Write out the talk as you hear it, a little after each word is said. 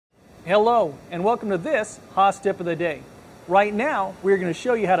Hello, and welcome to this Haas tip of the day. Right now, we're going to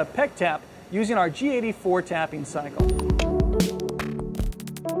show you how to Peck tap using our G84 tapping cycle.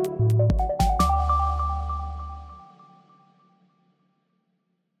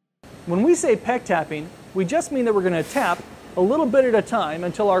 When we say Peck tapping, we just mean that we're going to tap a little bit at a time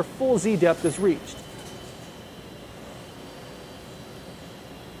until our full Z depth is reached.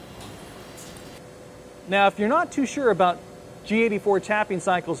 Now, if you're not too sure about G84 tapping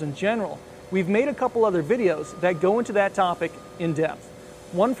cycles in general, we've made a couple other videos that go into that topic in depth.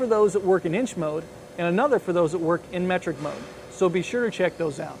 One for those that work in inch mode and another for those that work in metric mode. So be sure to check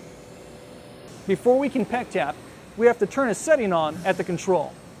those out. Before we can Peck tap, we have to turn a setting on at the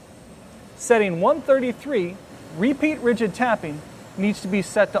control. Setting 133, repeat rigid tapping, needs to be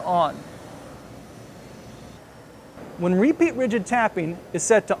set to on. When repeat rigid tapping is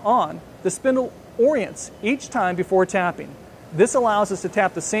set to on, the spindle orients each time before tapping. This allows us to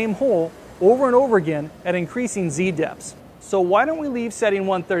tap the same hole over and over again at increasing Z depths. So why don't we leave setting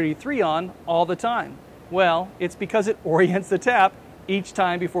 133 on all the time? Well, it's because it orients the tap each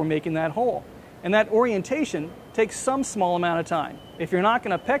time before making that hole. And that orientation takes some small amount of time. If you're not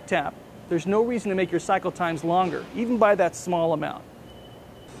going to Peck tap, there's no reason to make your cycle times longer, even by that small amount.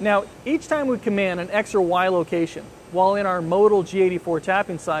 Now, each time we command an X or Y location, while in our modal G84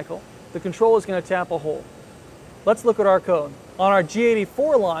 tapping cycle, the control is going to tap a hole. Let's look at our code. On our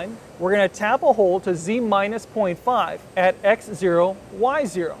G84 line, we're going to tap a hole to Z minus 0.5 at X0,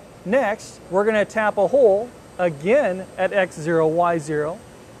 Y0. Next, we're going to tap a hole again at X0, Y0,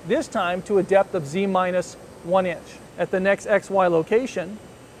 this time to a depth of Z minus 1 inch. At the next XY location,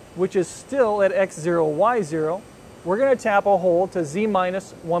 which is still at X0, Y0, we're going to tap a hole to Z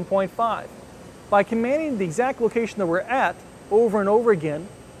minus 1.5. By commanding the exact location that we're at over and over again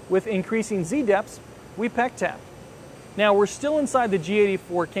with increasing Z depths, we Peck tap. Now we're still inside the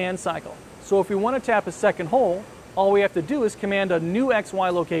G84 can cycle, so if we want to tap a second hole, all we have to do is command a new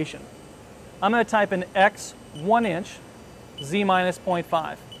XY location. I'm going to type in X 1 inch, Z minus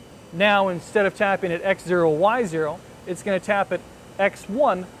 0.5. Now instead of tapping at X0, Y0, it's going to tap at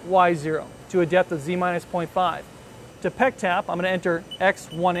X1, Y0 to a depth of Z minus 0.5. To Peck tap, I'm going to enter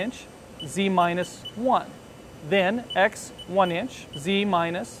X 1 inch, Z minus 1. Then X 1 inch, Z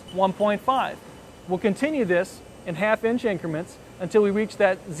minus 1.5. We'll continue this in half-inch increments until we reach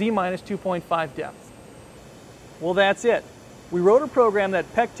that Z minus 2.5 depth. Well, that's it. We wrote a program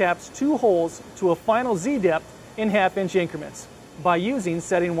that Peck taps 2 holes to a final Z depth in half-inch increments by using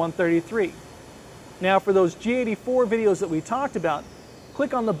setting 133. Now, for those G84 videos that we talked about,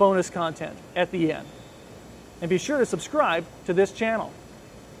 click on the bonus content at the end. And be sure to subscribe to this channel.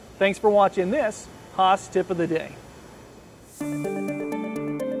 Thanks for watching this Haas tip of the day.